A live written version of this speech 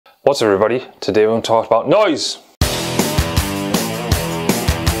What's up everybody, today we're going to talk about noise!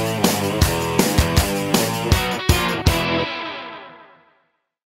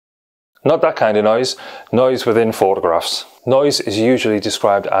 Not that kind of noise, noise within photographs. Noise is usually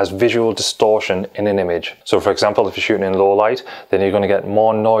described as visual distortion in an image. So for example, if you're shooting in low light, then you're going to get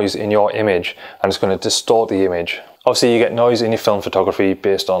more noise in your image and it's going to distort the image. Obviously you get noise in your film photography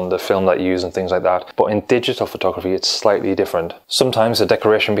based on the film that you use and things like that, but in digital photography it's slightly different. Sometimes the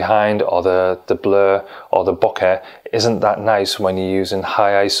decoration behind or the blur or the bokeh isn't that nice when you're using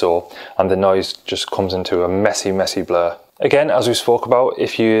high ISO and the noise just comes into a messy blur. Again, as we spoke about,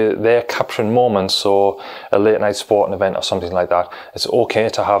 if you're there capturing moments, so a late night sporting event or something like that, it's okay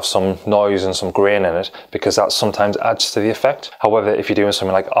to have some noise and some grain in it because that sometimes adds to the effect. However, if you're doing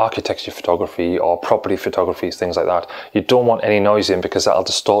something like architecture photography or property photography, things like that, you don't want any noise in because that'll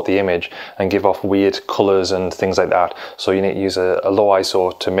distort the image and give off weird colors and things like that. So you need to use a low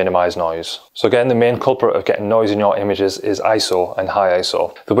ISO to minimize noise. So again, the main culprit of getting noise in your images is ISO and high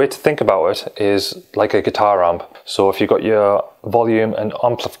ISO. The way to think about it is like a guitar amp. So if you've got your volume and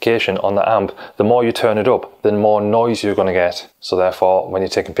amplification on the amp, the more you turn it up, the more noise you're going to get. So therefore, when you're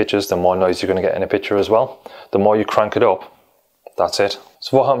taking pictures, the more noise you're going to get in a picture as well. The more you crank it up, that's it.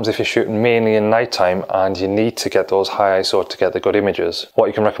 So what happens if you're shooting mainly in nighttime and you need to get those high ISO to get the good images? What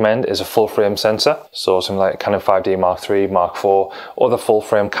you can recommend is a full frame sensor. So something like Canon 5D Mark III, Mark IV, other full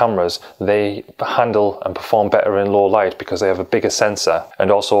frame cameras, they handle and perform better in low light because they have a bigger sensor.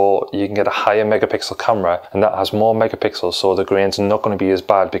 And also you can get a higher megapixel camera and that has more megapixels, so the grain's not going to be as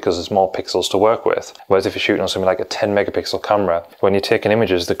bad because there's more pixels to work with. Whereas if you're shooting on something like a 10 megapixel camera, when you're taking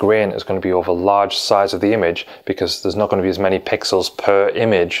images, the grain is going to be over large size of the image because there's not going to be as many pixels per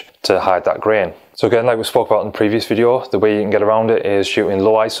image to hide that grain. So again, like we spoke about in the previous video, the way you can get around it is shooting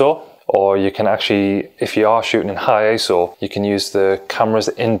low ISO, or you can actually, if you are shooting in high ISO, you can use the camera's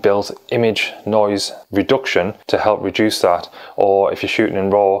inbuilt image noise reduction to help reduce that. Or if you're shooting in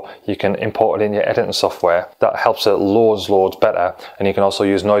RAW, you can import it in your editing software. That helps it loads better. And you can also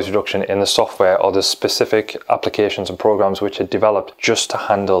use noise reduction in the software or the specific applications and programs which are developed just to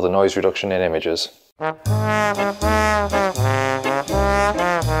handle the noise reduction in images.